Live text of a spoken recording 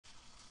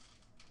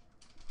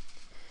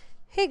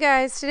Hey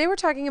guys, today we're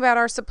talking about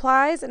our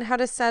supplies and how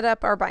to set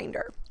up our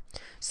binder.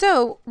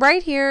 So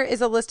right here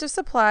is a list of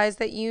supplies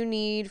that you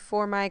need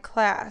for my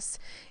class.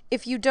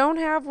 If you don't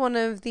have one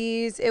of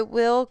these, it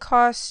will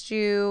cost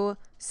you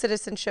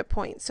citizenship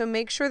points. So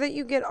make sure that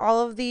you get all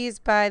of these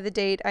by the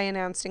date I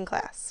announced in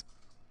class.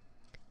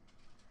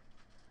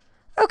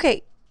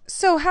 Okay,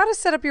 so how to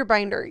set up your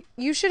binder.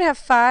 You should have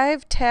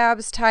 5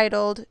 tabs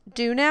titled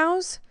Do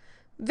Nows,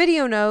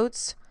 Video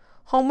Notes,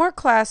 Homework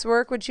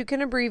Classwork, which you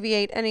can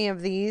abbreviate any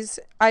of these.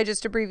 I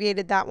just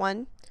abbreviated that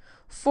one.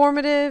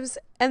 Formatives,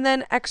 and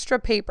then extra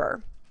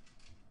paper.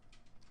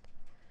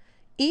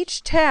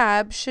 Each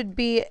tab should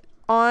be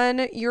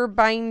on your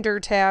binder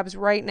tabs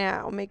right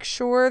now. Make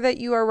sure that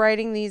you are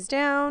writing these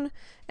down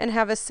and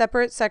have a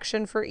separate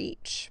section for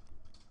each.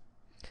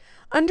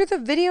 Under the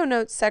video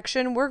notes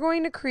section, we're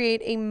going to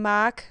create a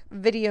mock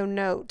video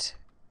note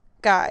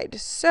guide.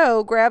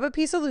 So grab a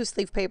piece of loose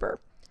leaf paper.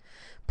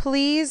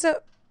 Please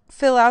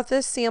fill out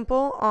this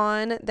sample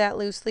on that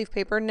loose leaf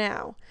paper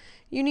now.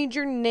 You need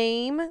your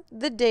name,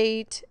 the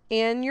date,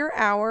 and your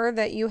hour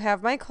that you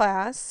have my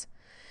class.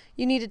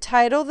 You need to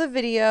title the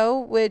video,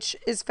 which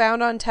is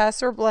found on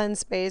Tess or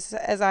Blendspace,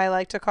 as I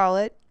like to call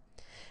it.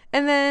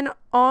 And then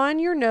on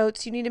your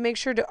notes, you need to make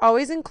sure to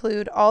always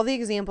include all the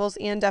examples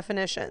and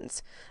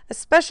definitions,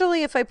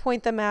 especially if I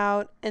point them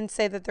out and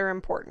say that they're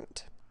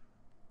important.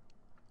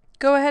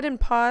 Go ahead and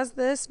pause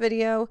this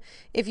video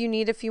if you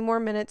need a few more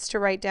minutes to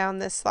write down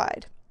this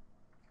slide.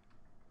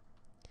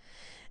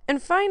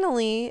 And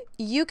finally,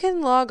 you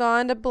can log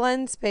on to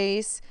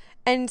Blendspace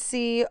and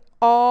see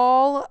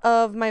all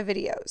of my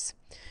videos.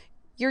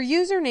 Your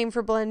username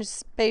for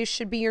Blendspace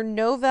should be your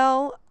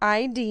Novell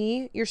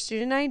ID, your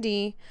student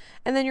ID,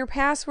 and then your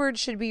password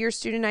should be your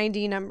student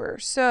ID number.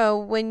 So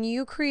when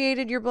you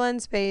created your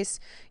Blendspace,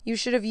 you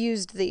should have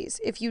used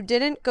these. If you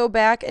didn't, go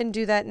back and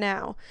do that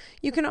now.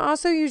 You can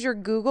also use your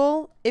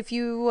Google if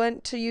you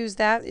want to use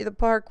that, the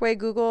Parkway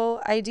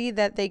Google ID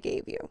that they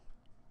gave you.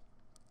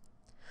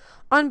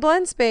 On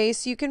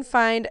Blendspace, you can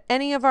find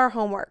any of our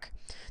homework.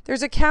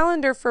 There's a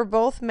calendar for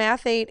both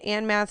Math 8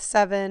 and Math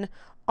 7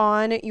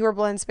 on your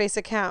Blendspace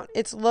account.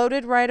 It's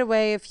loaded right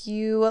away if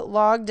you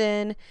logged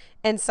in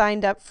and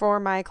signed up for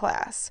my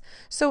class.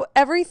 So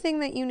everything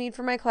that you need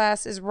for my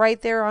class is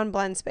right there on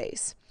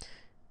Blendspace.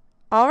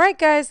 All right,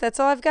 guys, that's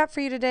all I've got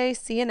for you today.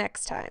 See you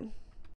next time.